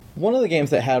One of the games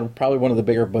that had probably one of the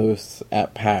bigger booths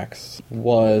at PAX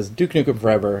was Duke Nukem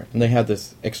Forever, and they had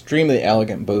this extremely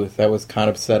elegant booth that was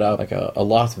kind of set up like a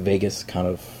Las Vegas kind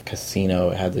of casino.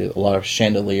 It had a lot of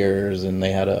chandeliers, and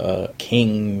they had a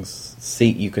king's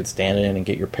seat you could stand in and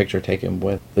get your picture taken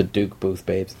with the Duke booth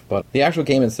babes. But the actual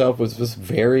game itself was just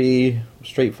very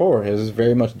straightforward. It was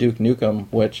very much Duke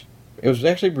Nukem, which it was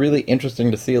actually really interesting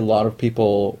to see a lot of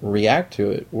people react to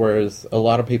it, whereas a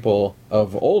lot of people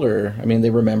of older, I mean,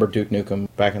 they remember Duke Nukem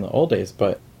back in the old days,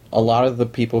 but a lot of the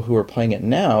people who are playing it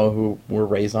now, who were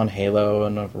raised on Halo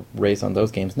and are raised on those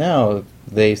games now,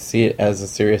 they see it as a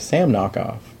Serious Sam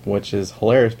knockoff, which is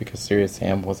hilarious because Serious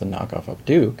Sam was a knockoff of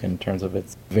Duke in terms of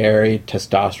its very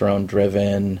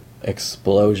testosterone-driven,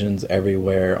 explosions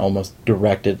everywhere, almost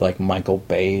directed like Michael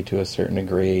Bay to a certain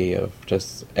degree of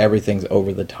just everything's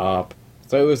over the top.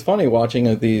 So it was funny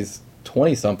watching these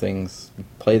 20-somethings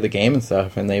play the game and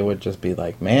stuff, and they would just be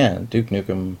like, man, Duke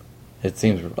Nukem, it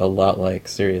seems a lot like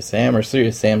Serious Sam, or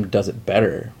Serious Sam does it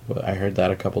better. I heard that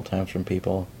a couple times from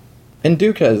people. And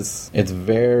Duke it's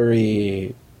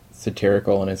very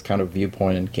satirical in its kind of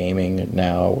viewpoint in gaming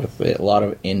now, with a lot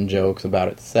of in-jokes about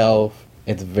itself.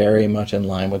 It's very much in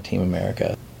line with Team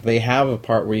America. They have a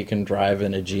part where you can drive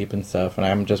in a Jeep and stuff, and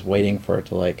I'm just waiting for it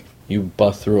to, like, you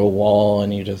bust through a wall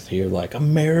and you just hear, like,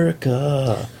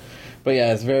 America. But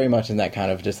yeah, it's very much in that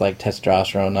kind of just, like,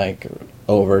 testosterone, like,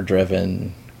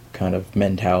 overdriven kind of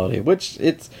mentality, which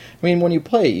I mean, when you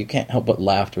play it, you can't help but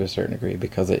laugh to a certain degree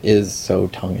because it is so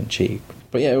tongue-in-cheek.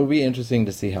 But yeah, it will be interesting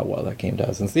to see how well that game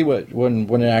does, and see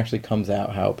when it actually comes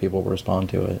out, how people respond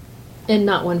to it. And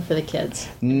not one for the kids.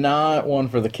 Not one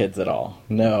for the kids at all.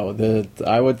 No,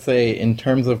 I would say in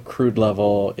terms of crude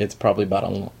level, it's probably about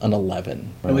an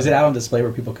 11. And was it out on display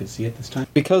where people could see it this time?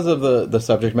 Because of the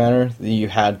subject matter, you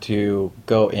had to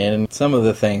go in. Some of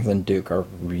the things in Duke are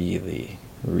really,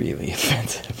 really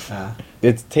offensive.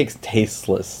 It takes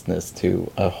tastelessness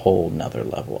to a whole nother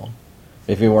level.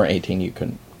 If you weren't 18, you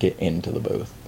couldn't get into the booth.